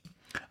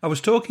I was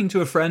talking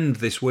to a friend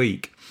this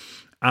week,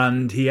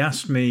 and he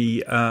asked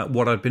me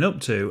what I'd been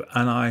up to,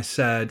 and I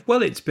said,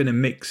 well, it's been a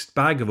mixed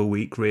bag of a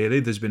week, really.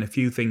 There's been a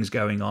few things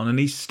going on, and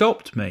he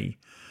stopped me,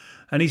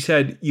 and he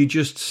said, you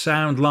just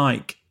sound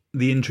like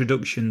the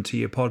introduction to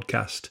your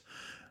podcast,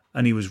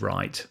 and he was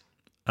right.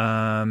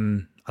 I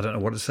don't know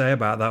what to say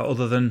about that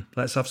other than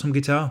let's have some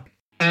guitar.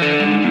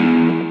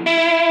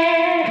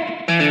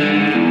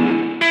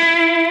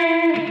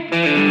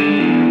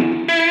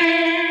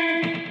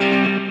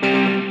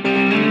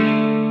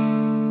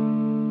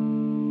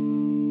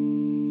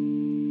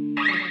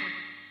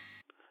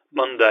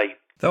 Monday.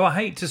 Though I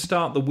hate to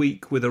start the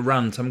week with a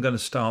rant, I'm going to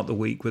start the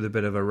week with a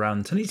bit of a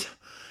rant. And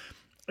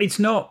it's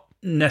not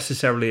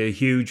necessarily a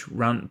huge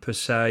rant per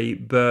se,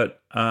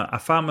 but I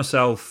found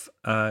myself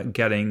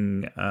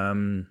getting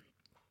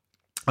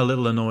a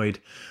little annoyed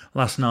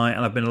last night,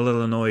 and I've been a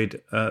little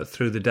annoyed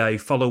through the day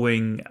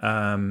following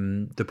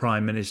the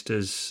Prime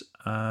Minister's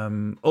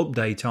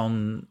update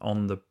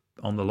on the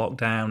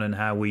lockdown and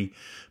how we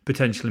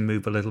potentially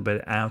move a little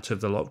bit out of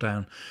the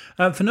lockdown.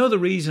 For no other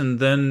reason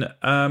than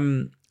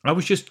I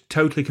was just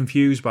totally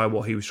confused by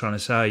what he was trying to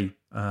say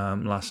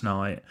last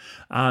night.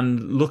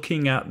 And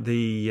looking at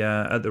the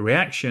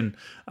reaction,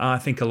 I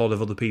think a lot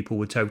of other people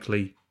were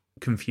totally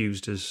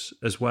confused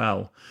as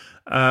well.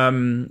 I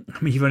mean,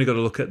 you've only got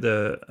to look at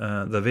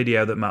the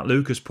video that Matt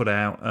Lucas put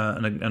out,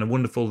 and a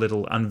wonderful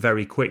little and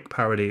very quick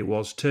parody it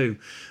was too.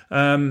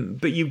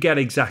 But you get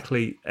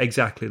exactly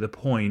the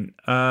point.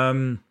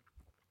 And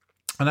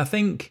I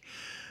think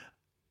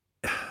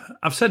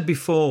I've said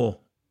before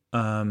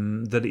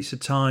that it's a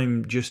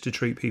time just to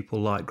treat people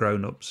like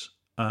grown-ups.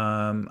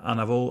 And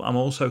I'm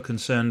also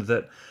concerned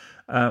that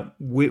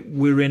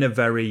we're in a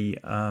very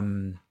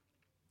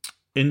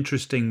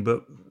interesting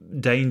but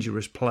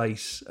dangerous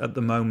place at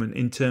the moment,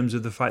 in terms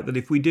of the fact that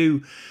if we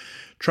do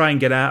try and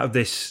get out of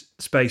this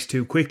space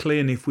too quickly,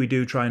 and if we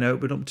do try and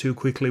open up too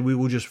quickly, we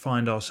will just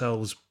find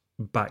ourselves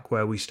back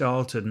where we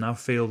started. And I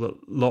feel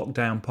that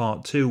lockdown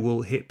part 2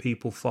 will hit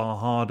people far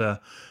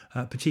harder,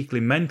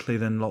 particularly mentally,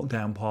 than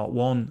lockdown part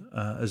 1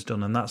 has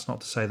done. And that's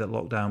not to say that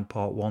lockdown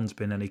part 1's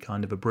been any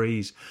kind of a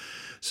breeze.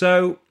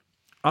 So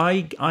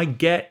I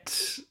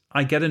get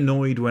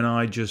annoyed when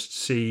I just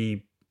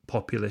see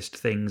populist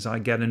things. I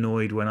get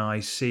annoyed when I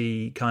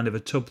see kind of a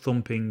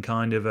tub-thumping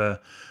kind of a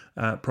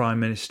prime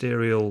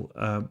ministerial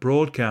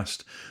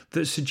broadcast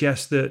that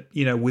suggests that,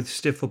 you know, with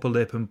stiff upper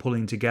lip and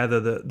pulling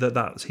together,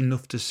 that's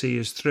enough to see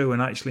us through.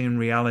 And actually, in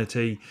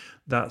reality,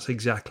 that's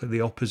exactly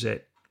the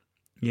opposite.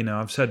 You know,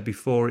 I've said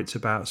before, it's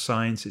about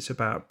science, it's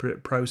about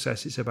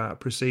process, it's about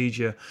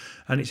procedure,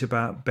 and it's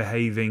about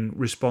behaving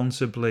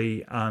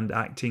responsibly and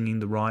acting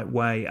in the right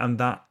way. And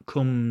that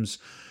comes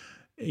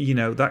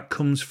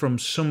from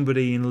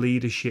somebody in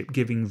leadership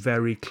giving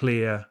very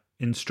clear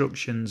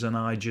instructions. And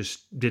I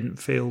just didn't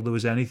feel there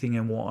was anything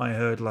in what I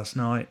heard last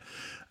night,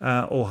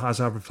 or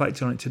as I've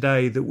reflected on it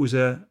today, that was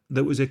a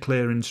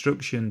clear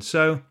instruction.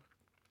 So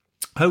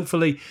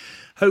hopefully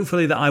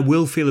that I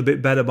will feel a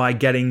bit better by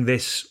getting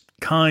this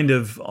kind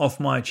of off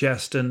my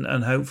chest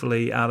and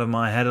hopefully out of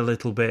my head a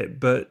little bit.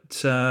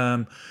 But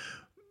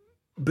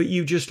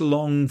you just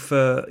long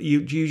for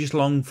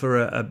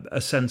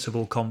a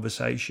sensible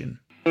conversation.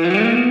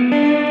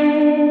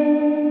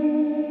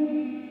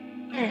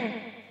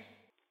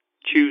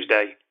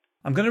 Tuesday.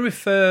 I'm going to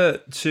refer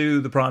to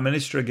the Prime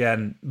Minister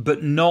again,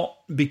 but not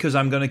because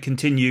I'm going to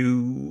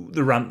continue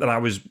the rant that I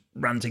was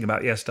ranting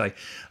about yesterday.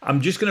 I'm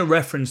just going to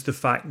reference the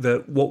fact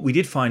that what we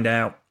did find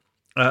out,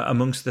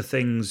 amongst the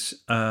things,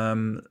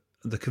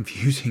 the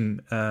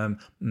confusing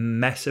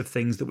mess of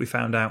things that we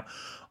found out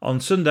on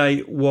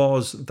Sunday,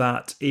 was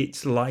that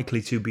it's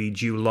likely to be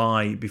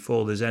July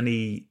before there's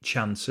any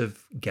chance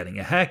of getting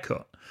a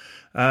haircut.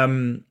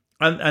 And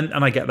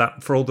I get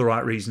that for all the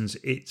right reasons.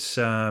 It's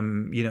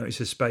it's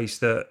a space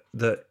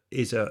that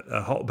is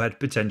a hotbed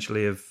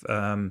potentially of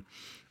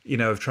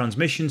of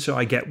transmission. So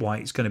I get why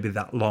it's going to be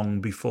that long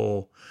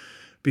before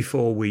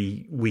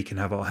we can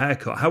have our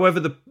haircut. However,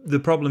 the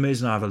problem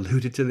is, and I've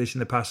alluded to this in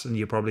the past, and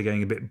you're probably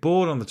getting a bit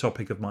bored on the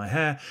topic of my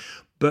hair,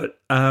 but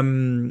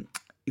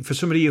for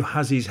somebody who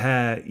has his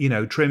hair,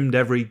 trimmed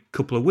every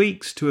couple of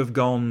weeks, to have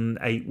gone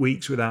 8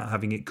 weeks without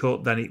having it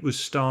cut, then it was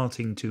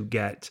starting to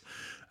get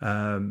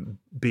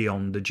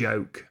beyond a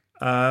joke.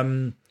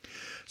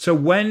 So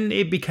when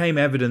it became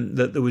evident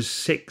that there was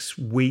 6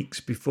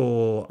 weeks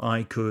before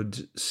I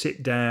could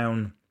sit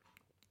down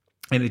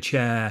in a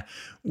chair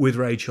with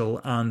Rachel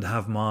and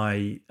have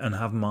my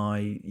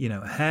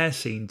hair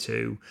seen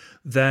to,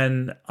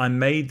 then I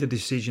made the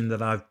decision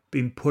that I've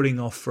been putting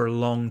off for a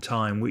long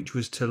time, which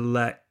was to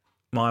let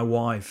my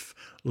wife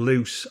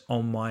loose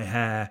on my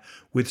hair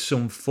with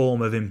some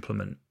form of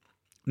implement.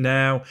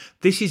 Now,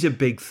 this is a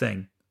big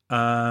thing.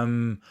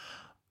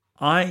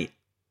 I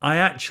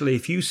actually,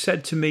 if you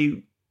said to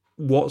me,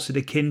 what's it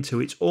akin to?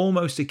 It's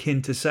almost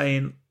akin to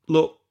saying,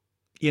 look,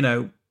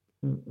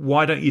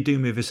 why don't you do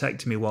me a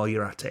vasectomy while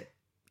you're at it?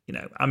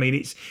 I mean,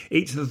 it's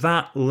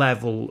that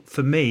level,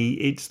 for me,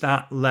 it's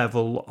that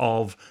level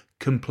of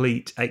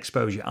complete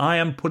exposure. I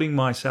am putting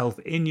myself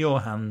in your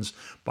hands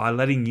by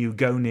letting you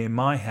go near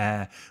my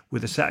hair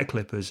with a set of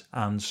clippers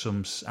and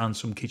some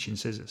kitchen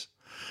scissors.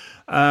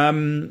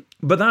 But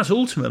that's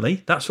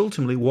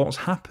ultimately what's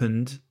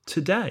happened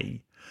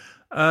today.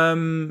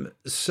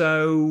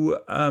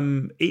 So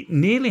it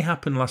nearly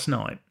happened last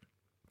night,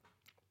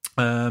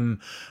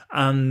 and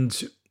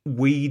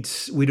we'd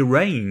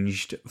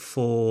arranged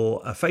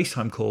for a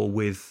FaceTime call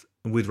with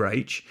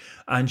Rach,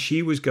 and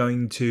she was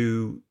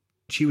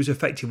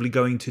effectively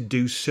going to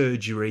do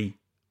surgery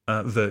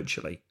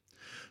virtually.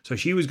 So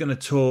she was going to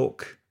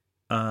talk.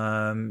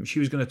 She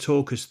was going to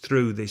talk us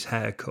through this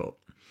haircut.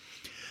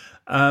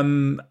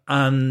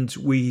 And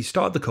we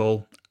started the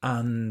call,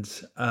 and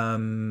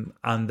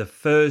the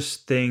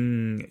first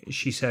thing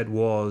she said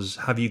was,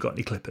 "Have you got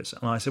any clippers?"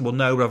 And I said, "Well,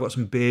 no, but I've got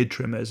some beard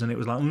trimmers." And it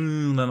was like,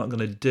 "They're not going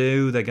to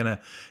do. They're going to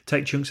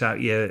take chunks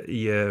out your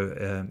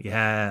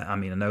hair." I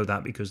mean, I know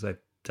that because they've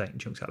taken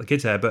chunks out of the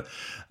kids' hair, but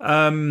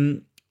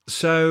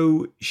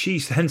so she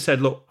then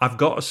said, "Look, I've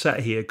got a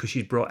set here," because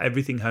she's brought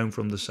everything home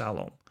from the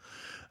salon.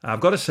 "I've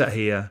got a set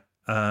here.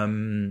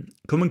 Come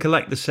and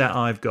collect the set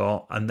I've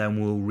got, and then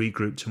we'll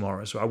regroup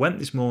tomorrow." So I went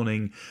this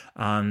morning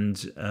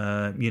and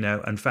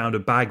and found a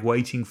bag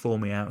waiting for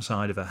me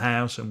outside of her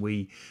house, and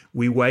we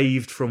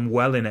waved from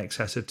well in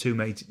excess of 2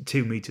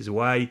 meters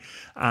away,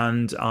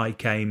 and I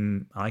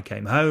came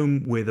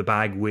home with a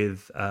bag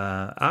with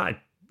a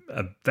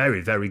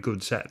very, very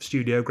good set of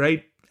studio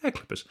grade hair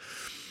clippers.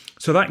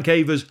 So that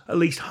gave us at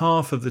least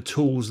half of the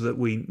tools that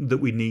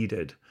we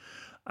needed.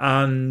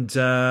 And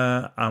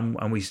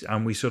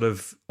we sort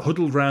of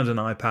huddled around an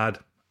iPad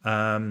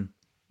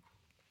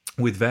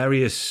with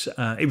various.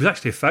 It was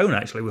actually a phone.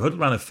 Actually, we huddled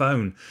around a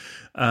phone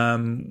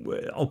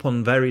up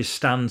on various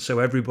stands so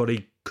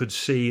everybody could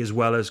see as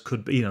well as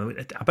could.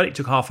 I bet it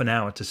took half an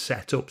hour to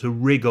set up, to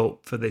rig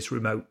up for this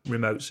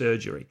remote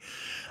surgery,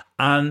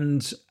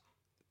 and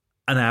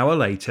an hour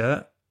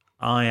later,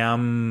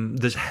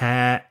 there's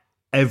hair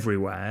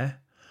everywhere.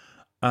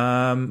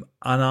 And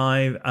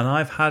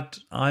I've had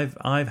a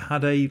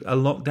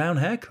lockdown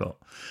haircut,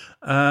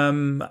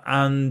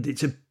 and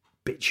it's a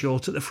bit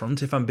short at the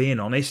front, if I'm being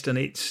honest, but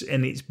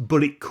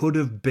it could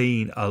have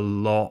been a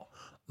lot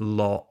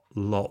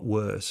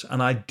worse,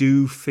 and I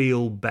do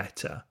feel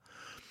better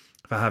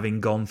for having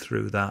gone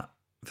through that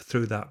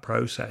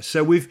process.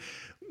 So we've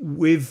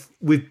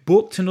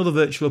booked another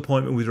virtual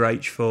appointment with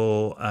Rach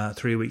for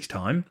 3 weeks'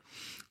 time.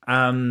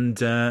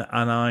 And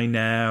I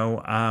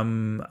now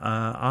I'm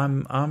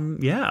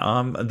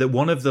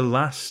one of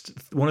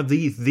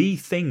the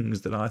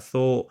things that I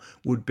thought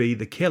would be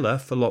the killer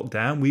for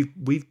lockdown.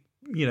 We've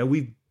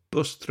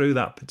bust through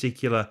that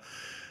particular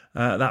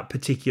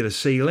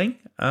ceiling,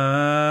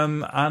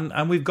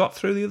 and we've got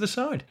through the other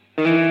side.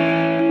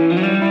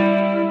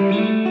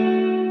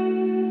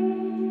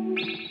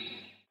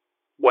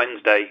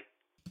 Wednesday.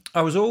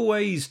 I was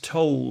always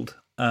told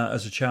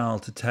as a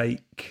child to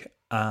take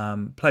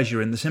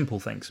pleasure in the simple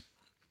things.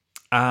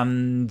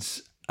 And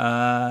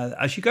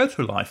as you go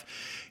through life,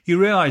 you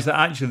realise that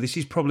actually this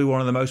is probably one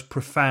of the most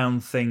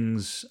profound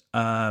things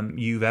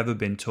you've ever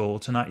been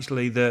taught. And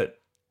actually that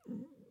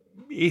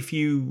if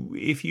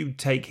you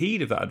take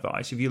heed of that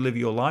advice, if you live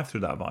your life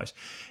through that advice,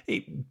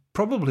 it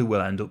probably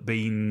will end up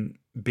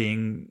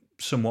being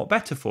somewhat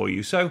better for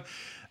you. So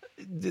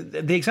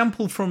the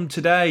example from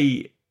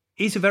today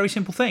is a very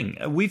simple thing.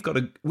 We have got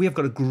a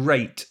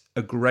great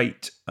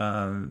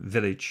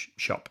village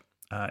shop.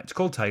 It's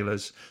called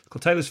Taylor's. It's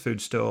called Taylor's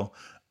Food Store,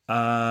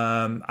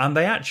 and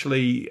they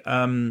actually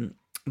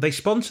they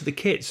sponsor the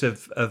kits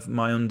of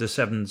my under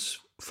sevens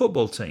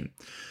football team.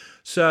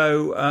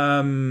 So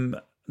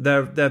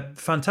they're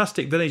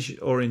fantastic village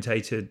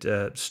orientated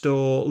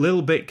store. A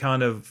little bit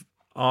kind of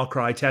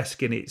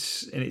Arkwright-esque in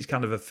its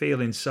kind of a feel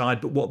inside,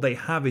 but what they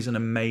have is an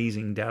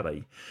amazing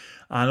deli,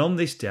 and on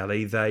this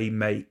deli they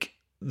make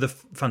the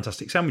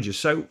fantastic sandwiches.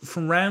 So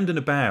from round and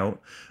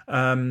about,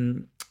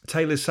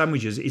 Taylor's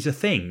sandwiches is a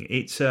thing.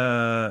 It's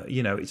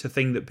it's a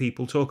thing that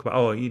people talk about.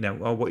 What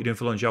are you doing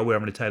for lunch? We're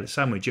having a Taylor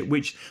sandwich. At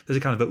which there's a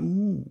kind of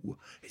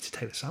it's a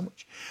Taylor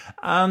sandwich.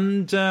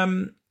 And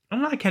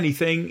unlike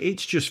anything,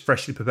 it's just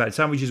freshly prepared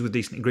sandwiches with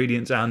decent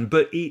ingredients,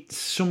 but it's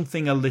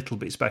something a little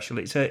bit special.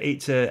 It's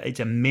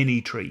a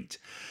mini treat.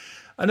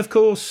 And of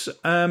course,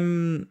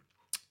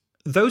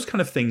 those kind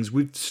of things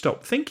we've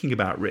stopped thinking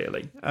about,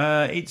 really.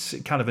 It's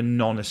kind of a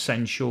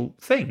non-essential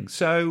thing.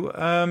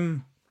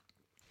 So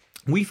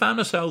we found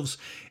ourselves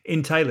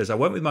in Taylor's. I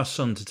went with my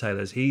son to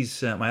Taylor's.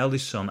 He's my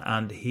eldest son,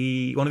 and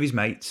one of his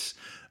mates,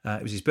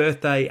 it was his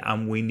birthday,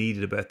 and we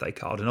needed a birthday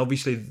card. And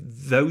obviously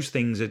those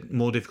things are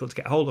more difficult to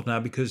get hold of now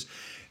because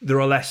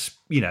there are less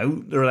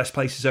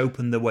places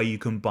open the way you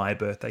can buy a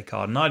birthday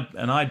card. And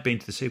I'd been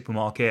to the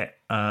supermarket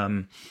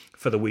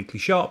for the weekly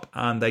shop,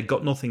 and they'd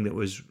got nothing that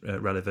was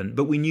relevant.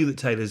 But we knew that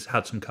Taylor's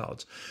had some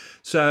cards.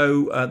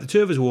 So the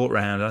two of us walked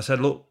around, and I said,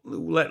 "Look,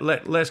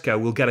 let's go.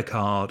 We'll get a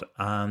card."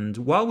 And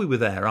while we were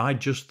there, I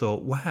just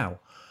thought, "Wow,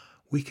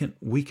 we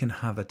can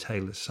have a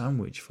Taylor's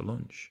sandwich for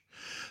lunch."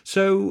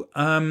 So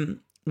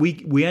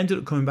we ended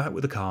up coming back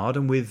with a card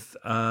and with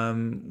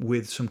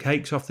some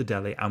cakes off the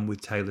deli and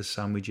with Taylor's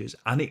sandwiches,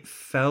 and it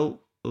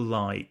felt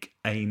like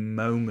a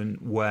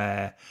moment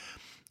where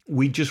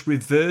we just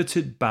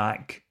reverted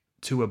back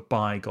to a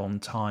bygone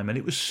time, and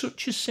it was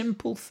such a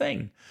simple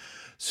thing.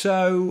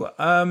 So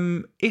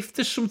if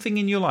there's something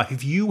in your life,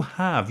 if you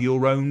have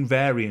your own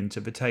variant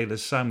of a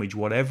Taylor's sandwich,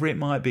 whatever it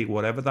might be,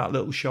 whatever that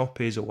little shop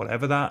is or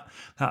whatever that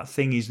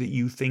thing is that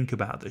you think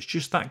about, that's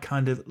just that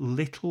kind of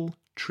little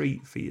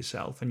treat for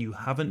yourself and you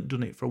haven't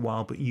done it for a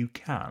while but you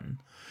can,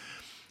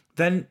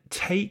 then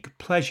take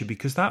pleasure,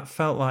 because that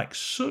felt like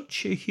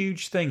such a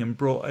huge thing and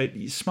brought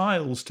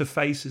smiles to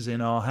faces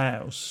in our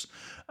house.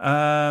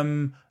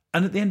 And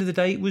at the end of the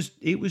day, it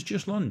was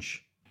just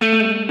lunch.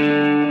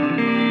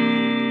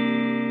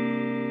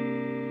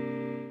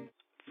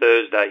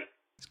 Thursday.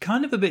 It's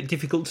kind of a bit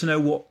difficult to know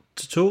what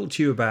to talk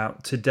to you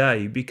about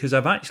today, because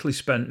I've actually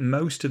spent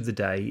most of the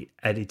day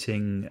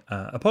editing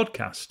a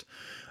podcast.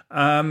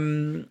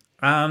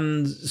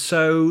 And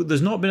so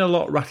there's not been a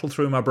lot rattled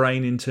through my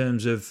brain in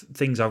terms of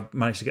things I've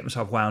managed to get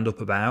myself wound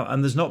up about,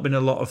 and there's not been a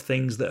lot of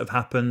things that have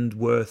happened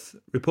worth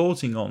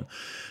reporting on.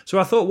 So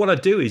I thought what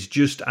I'd do is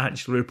just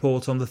actually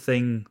report on the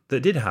thing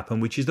that did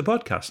happen, which is the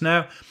podcast.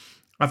 Now,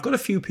 I've got a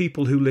few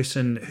people who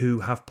listen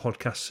who have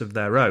podcasts of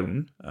their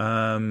own,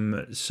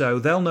 so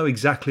they'll know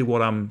exactly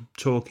what I'm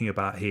talking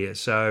about here.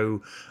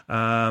 So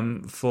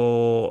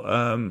for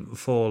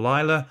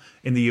Lila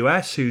in the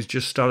US, who's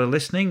just started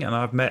listening, and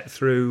I've met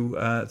through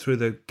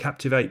the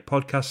Captivate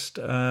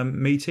podcast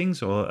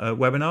meetings or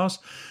webinars.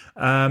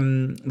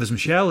 There's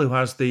Michelle, who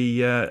has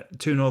the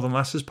Two Northern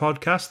Lasses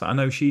podcast that I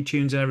know she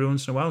tunes in every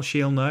once in a while.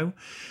 She'll know.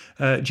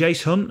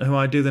 Jace Hunt, who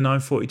I do the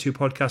 942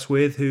 podcast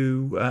with,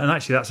 who and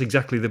actually that's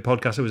exactly the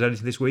podcast I was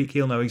editing this week.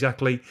 He'll know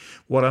exactly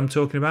what I'm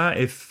talking about.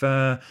 If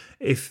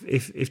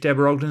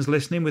Deborah Ogden's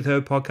listening with her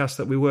podcast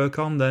that we work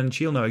on, then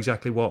she'll know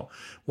exactly what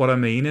I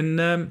mean.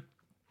 And I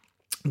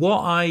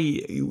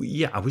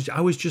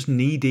was just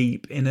knee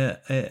deep in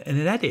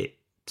an edit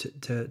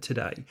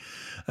today.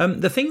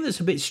 The thing that's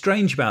a bit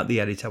strange about the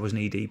edit I was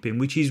knee deep in,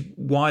 which is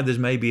why there's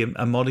maybe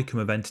a modicum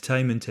of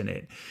entertainment in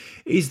it,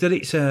 is that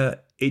it's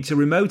a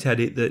remote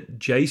edit that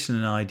Jason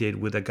and I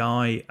did with a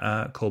guy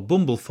called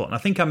Bumblefoot, and I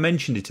think I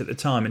mentioned it at the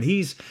time. And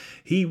he's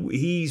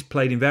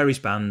played in various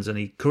bands, and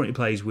he currently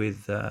plays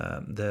with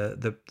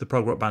the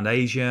prog rock band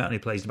Asia, and he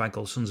plays in a band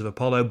called Sons of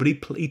Apollo. But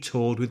he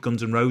toured with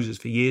Guns N' Roses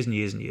for years and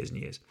years and years and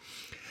years.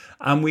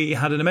 And we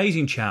had an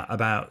amazing chat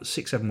about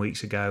 6-7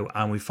 weeks ago,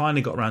 and we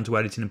finally got around to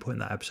editing and putting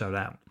that episode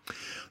out.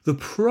 The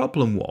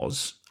problem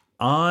was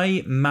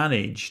I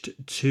managed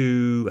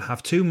to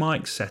have two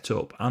mics set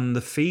up, and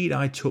the feed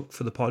I took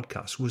for the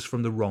podcast was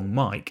from the wrong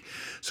mic.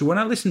 So when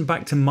I listened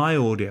back to my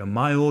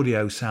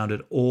audio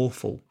sounded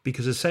awful,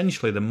 because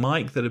essentially the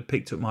mic that had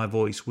picked up my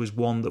voice was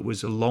one that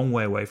was a long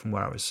way away from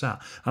where I was sat.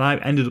 And I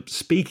ended up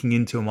speaking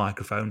into a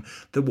microphone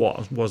that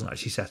wasn't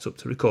actually set up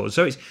to record.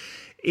 So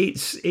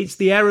it's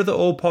the error that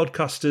all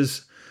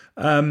podcasters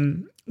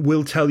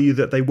will tell you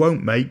that they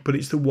won't make, but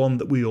it's the one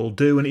that we all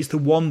do, and it's the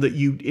one that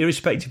you,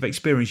 irrespective of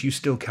experience, you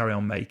still carry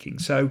on making.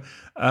 So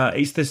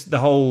it's the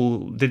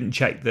whole didn't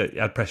check that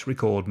I'd press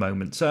record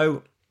moment.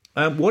 So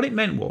what it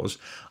meant was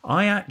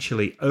I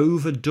actually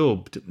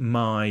overdubbed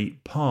my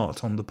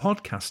part on the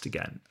podcast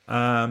again.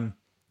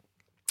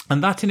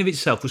 And that in of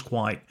itself was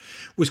quite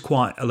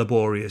a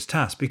laborious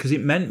task, because it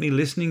meant me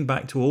listening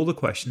back to all the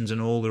questions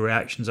and all the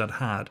reactions I'd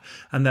had,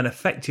 and then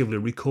effectively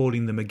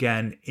recording them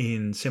again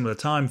in similar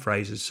time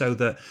phrases so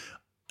that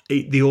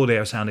the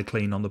audio sounded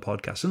clean on the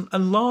podcast.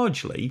 And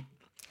largely,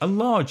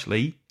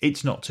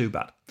 it's not too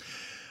bad.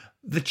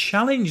 The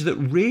challenge that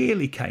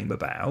really came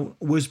about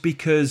was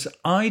because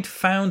I'd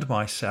found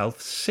myself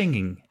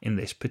singing in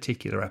this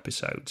particular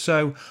episode.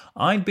 So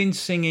I'd been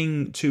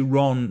singing to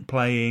Ron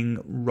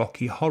playing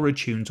Rocky Horror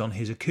tunes on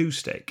his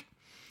acoustic.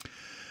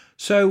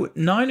 So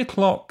 9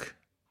 o'clock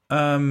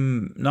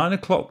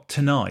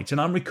tonight,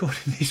 and I'm recording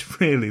this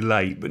really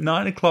late, but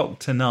 9 o'clock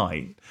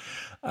tonight,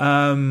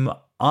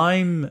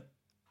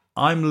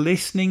 I'm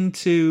listening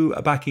to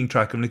a backing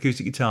track of an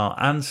acoustic guitar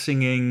and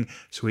singing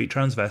Sweet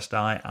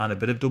Transvestite and a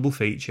bit of Double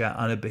Feature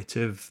and a bit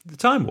of The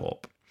Time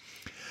Warp.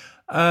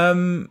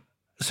 So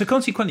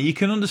consequently, you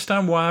can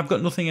understand why I've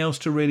got nothing else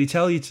to really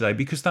tell you today,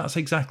 because that's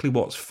exactly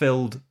what's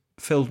filled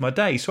my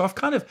day. So I've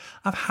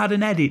had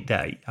an edit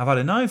day. I've had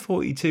a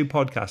 942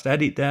 podcast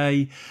edit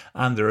day,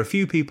 and there are a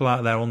few people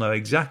out there who'll know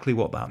exactly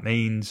what that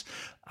means.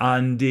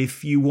 And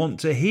if you want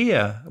to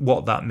hear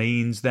what that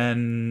means,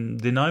 then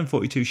the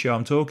 942 show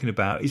I'm talking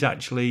about is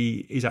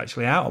actually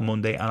out on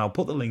Monday, and I'll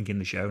put the link in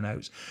the show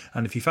notes.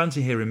 And if you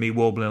fancy hearing me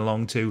warbling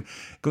along to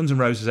Guns N'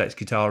 Roses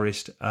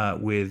ex-guitarist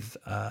with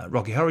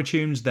Rocky Horror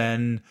tunes,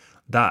 then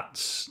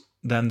that's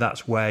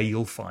where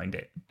you'll find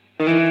it.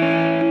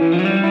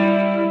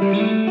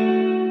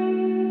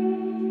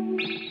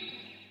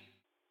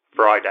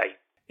 Friday.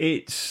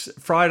 It's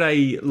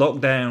Friday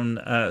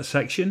lockdown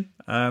section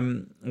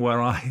where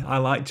I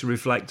like to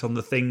reflect on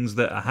the things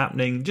that are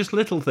happening, just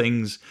little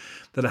things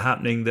that are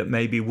happening that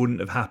maybe wouldn't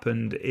have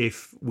happened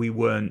if we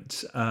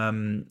weren't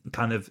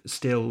kind of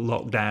still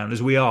locked down,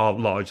 as we are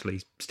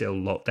largely still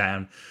locked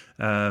down,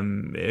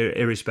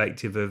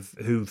 irrespective of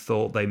who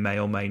thought they may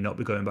or may not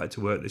be going back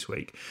to work this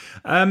week.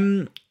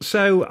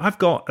 So I've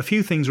got a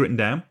few things written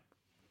down.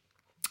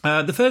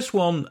 The first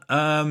one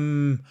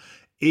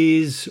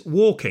is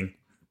walking.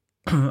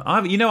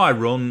 I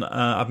run.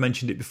 I've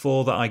mentioned it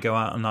before that I go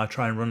out and I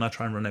try and run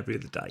every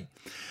other day.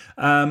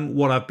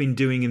 What I've been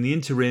doing in the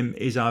interim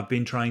is I've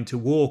been trying to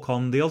walk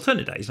on the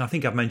alternate days, and I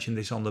think I've mentioned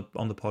this on the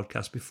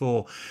podcast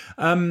before.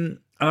 And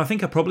I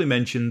think I probably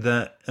mentioned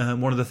that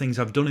one of the things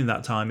I've done in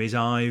that time is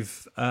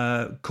I've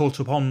caught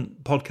up on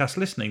podcast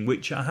listening,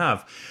 which I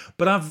have.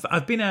 But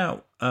I've been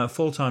out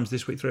 4 times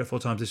this week, 3 or 4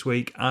 times this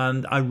week,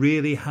 and I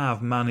really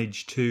have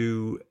managed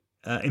to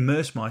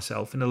immerse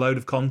myself in a load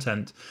of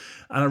content,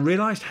 and I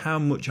realised how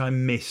much I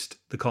missed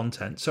the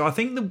content. So I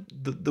think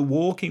the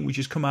walking which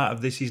has come out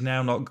of this is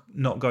now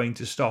not going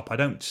to stop. I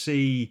don't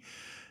see,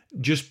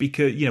 just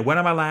because, when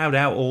I'm allowed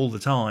out all the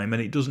time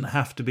and it doesn't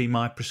have to be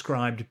my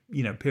prescribed,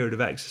 period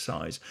of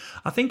exercise,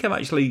 I think I've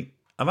actually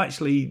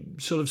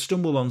sort of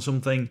stumbled on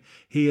something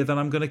here that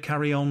I'm going to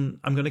carry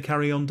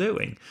on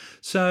doing.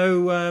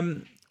 So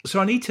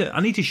I need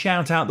to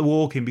shout out the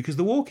walking, because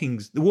the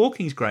walking's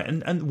great,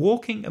 and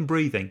walking and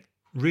breathing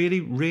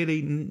really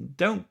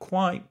can't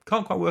quite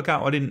work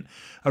out. I didn't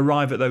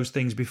arrive at those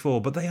things before,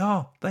 but they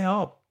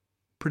are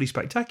pretty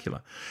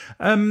spectacular.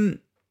 I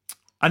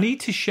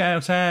need to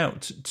shout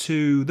out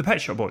to the Pet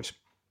Shop Boys,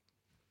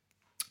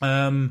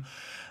 and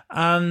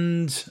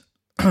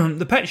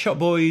the Pet Shop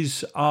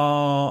Boys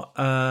are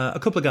a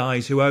couple of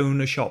guys who own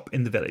a shop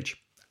in the village.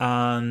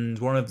 And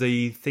one of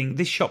the things,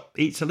 this shop,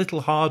 it's a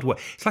little hardware.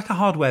 It's like a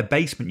hardware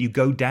basement. You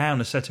go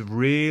down a set of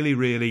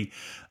really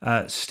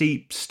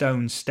steep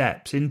stone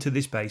steps into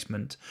this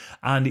basement,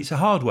 and it's a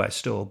hardware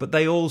store. But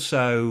they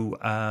also,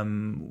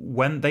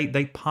 when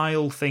they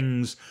pile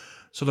things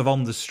sort of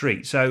on the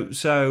street. So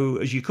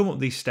as you come up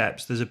these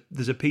steps,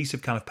 there's a piece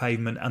of kind of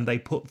pavement, and they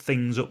put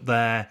things up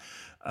there.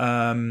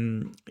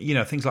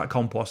 Things like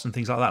compost and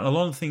things like that. And a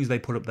lot of the things they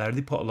put up there,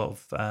 they put a lot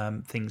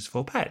of things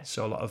for pets.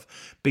 So a lot of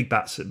big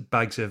bags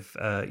of,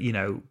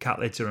 cat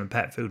litter and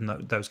pet food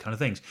and those kind of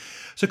things.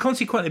 So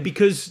consequently,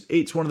 because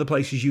it's one of the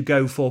places you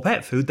go for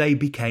pet food, they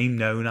became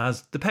known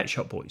as the Pet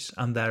Shop Boys,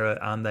 and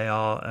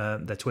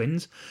they're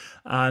twins.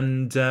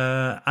 And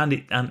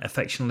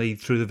affectionately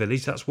through the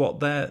village, that's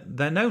what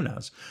they're known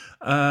as,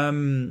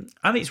 and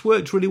it's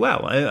worked really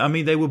well. I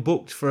mean, they were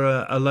booked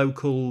for a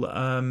local,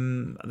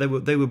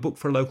 they were booked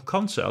for a local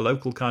concert, a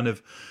local kind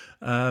of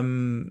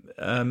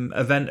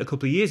event a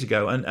couple of years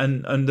ago,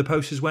 and the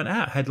posters went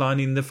out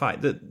headlining the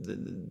fact that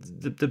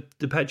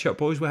the Pet Shop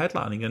Boys were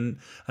headlining, and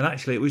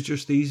actually it was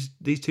just these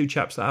 2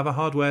 chaps that have a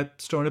hardware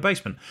store in a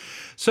basement.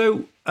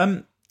 So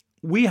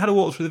we had a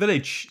walk through the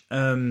village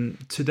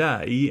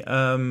today,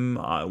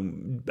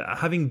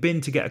 having been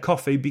to get a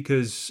coffee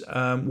because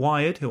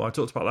Wired, who I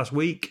talked about last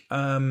week,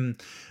 they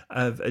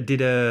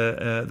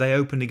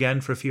opened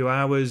again for a few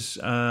hours,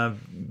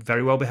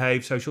 very well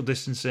behaved, social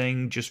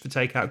distancing, just for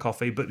takeout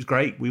coffee, but it was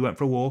great. We went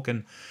for a walk,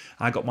 and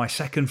I got my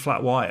second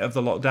flat white of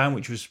the lockdown,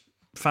 which was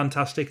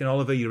fantastic. And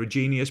Oliver, you're a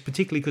genius,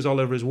 particularly because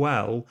Oliver as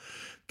well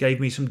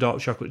gave me some dark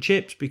chocolate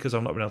chips because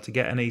I've not been able to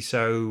get any.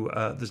 So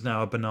there's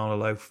now a banana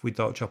loaf with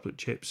dark chocolate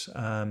chips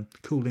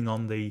cooling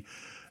on the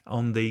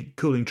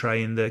cooling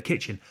tray in the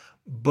kitchen.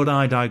 But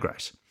I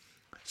digress.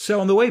 So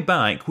on the way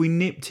back, we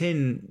nipped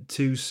in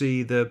to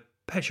see the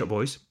Pet Shop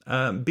Boys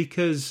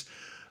because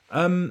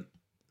the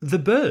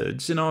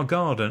birds in our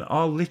garden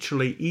are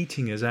literally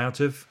eating us out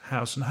of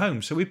house and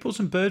home. So we put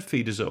some bird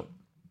feeders up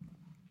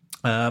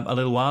a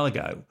little while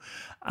ago,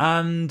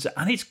 and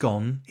it's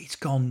gone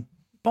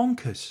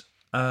bonkers.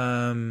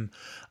 And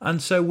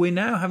so we're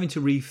now having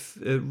to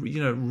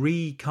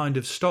kind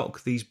of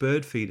stock these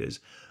bird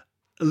feeders,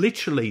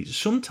 literally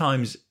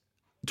sometimes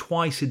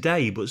twice a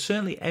day, but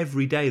certainly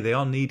every day they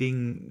are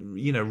needing,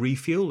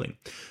 refueling.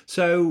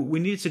 So we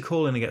needed to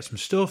call in and get some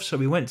stuff. So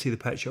we went to the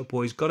Pet Shop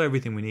Boys, got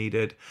everything we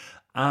needed,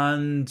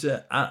 and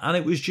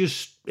it was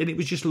just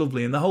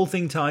lovely. And the whole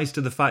thing ties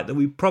to the fact that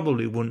we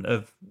probably wouldn't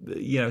have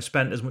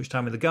spent as much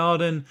time in the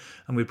garden,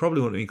 and we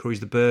probably wouldn't have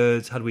encouraged the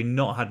birds had we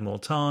not had more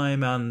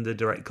time, and the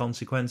direct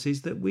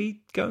consequences that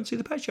we go and see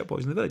the Pet Shop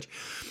Boys in the village.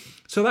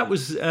 So that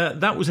was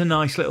a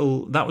nice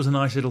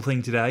little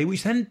thing today,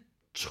 which then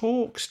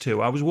talks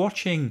to, I was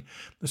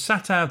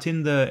sat out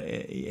in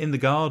the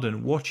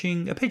garden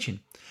watching a pigeon.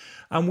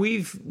 And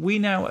we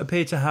now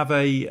appear to have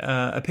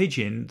a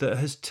pigeon that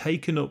has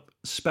taken up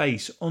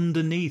space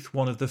underneath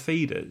one of the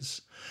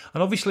feeders.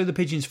 And obviously the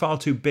pigeon's far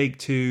too big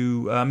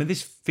to...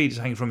 this feeder's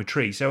hanging from a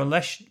tree, so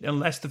unless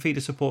the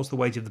feeder supports the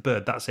weight of the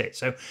bird, that's it.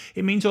 So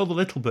it means all the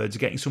little birds are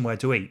getting somewhere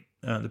to eat.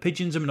 The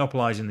pigeons are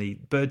monopolising the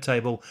bird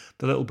table.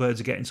 The little birds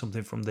are getting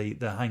something from the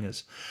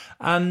hangers.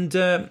 And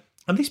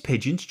this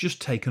pigeon's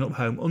just taken up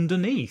home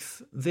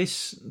underneath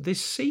this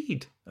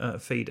seed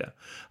feeder.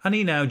 And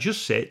he now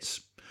just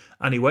sits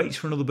and he waits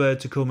for another bird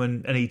to come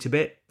and eat a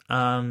bit.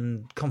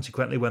 And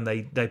consequently, when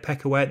they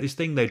peck away at this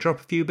thing, they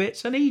drop a few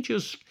bits, and he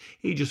just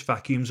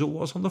vacuums up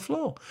what's on the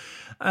floor,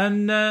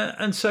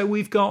 and so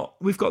we've got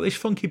this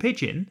funky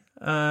pigeon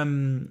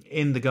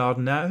in the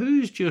garden now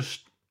who's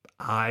just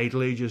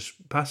idly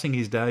just passing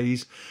his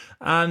days,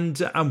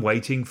 and I'm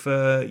waiting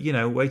for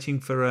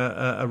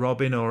a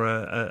robin or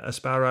a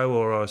sparrow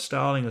or a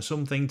starling or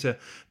something to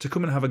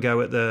come and have a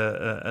go at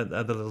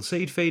the little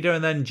seed feeder,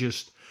 and then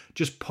just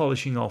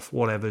polishing off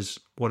whatever's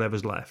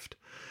left.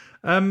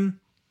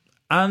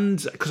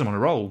 And because I'm on a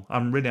roll,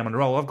 I'm on a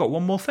roll. I've got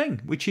one more thing,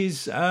 which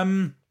is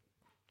the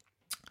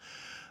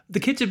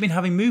kids have been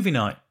having movie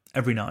night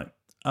every night.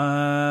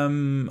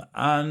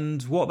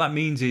 And what that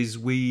means is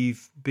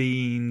we've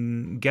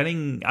been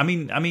getting, I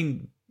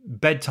mean,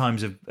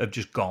 bedtimes have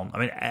just gone. I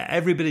mean,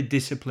 every bit of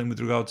discipline with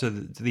regard to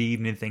the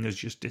evening thing has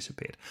just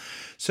disappeared.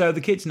 So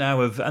the kids now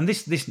have, and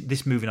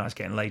this movie night's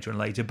getting later and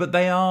later, but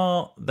they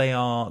are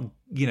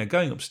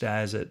going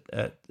upstairs at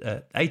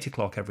 8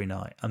 o'clock every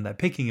night, and they're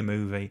picking a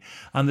movie,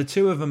 and the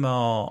two of them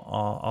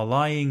are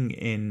lying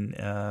in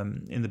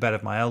the bed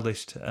of my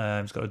eldest.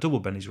 He's got a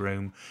double bed in his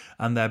room,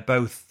 and they're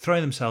both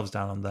throwing themselves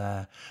down on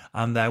there,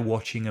 and they're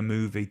watching a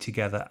movie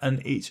together,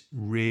 and it's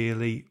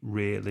really,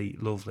 really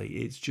lovely.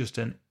 It's just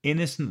an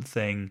innocent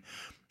thing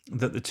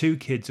that the two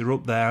kids are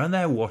up there and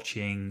they're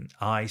watching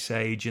Ice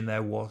Age, and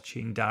they're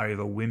watching Diary of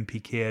a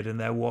Wimpy Kid, and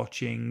they're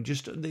watching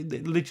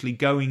they're literally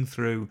going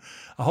through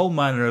a whole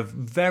manner of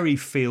very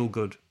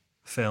feel-good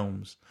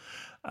films.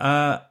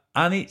 And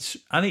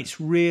it's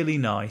really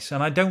nice.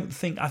 And I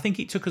think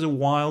it took us a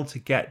while to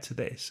get to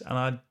this, and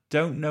I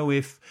don't know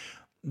if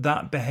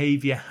that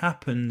behaviour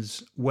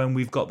happens when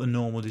we've got the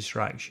normal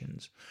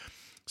distractions.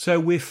 So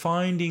we're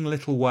finding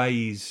little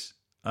ways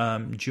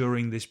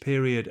during this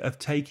period of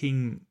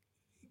taking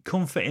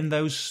comfort in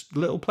those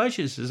little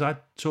pleasures, as I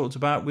talked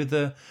about with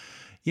the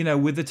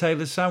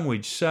Taylor's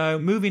sandwich. So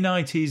movie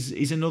night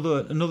is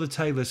another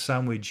Taylor's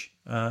sandwich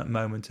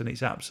moment, and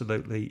it's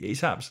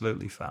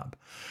absolutely fab.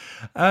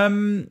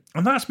 And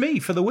that's me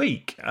for the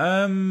week.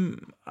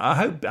 I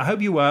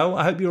hope you're well.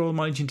 I hope you're all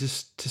managing to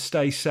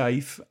stay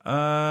safe.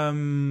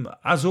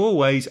 As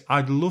always,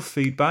 I'd love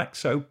feedback,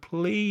 so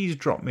please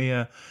drop me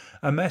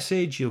a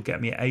message. You'll get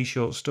me at A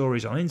Short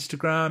Stories on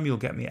Instagram. You'll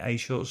get me at A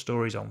Short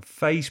Stories on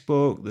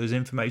Facebook. There's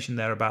information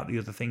there about the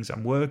other things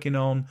I'm working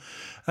on.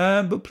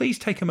 But please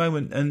take a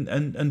moment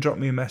and drop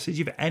me a message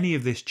if any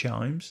of this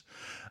chimes.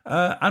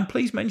 And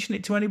please mention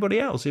it to anybody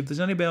else. If there's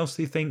anybody else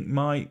that you think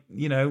might,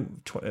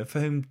 for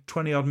whom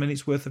 20 odd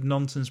minutes worth of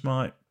nonsense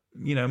might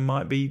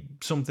be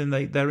something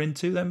they're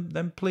into,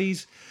 then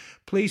please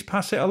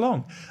pass it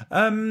along.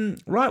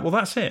 Right, well,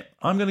 that's it.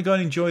 I'm going to go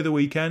and enjoy the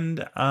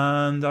weekend,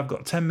 and I've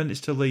got 10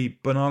 minutes till the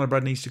banana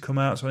bread needs to come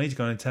out, so I need to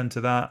go and attend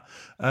to that.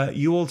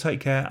 You all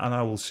take care, and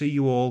I will see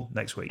you all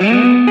next week.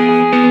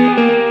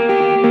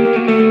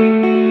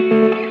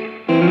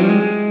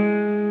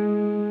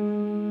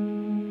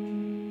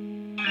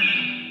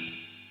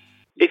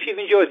 If you've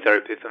enjoyed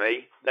Therapy for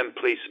Me, then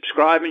please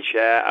subscribe and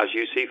share as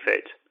you see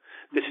fit.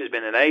 This has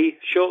been an A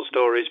Short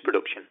Stories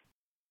production.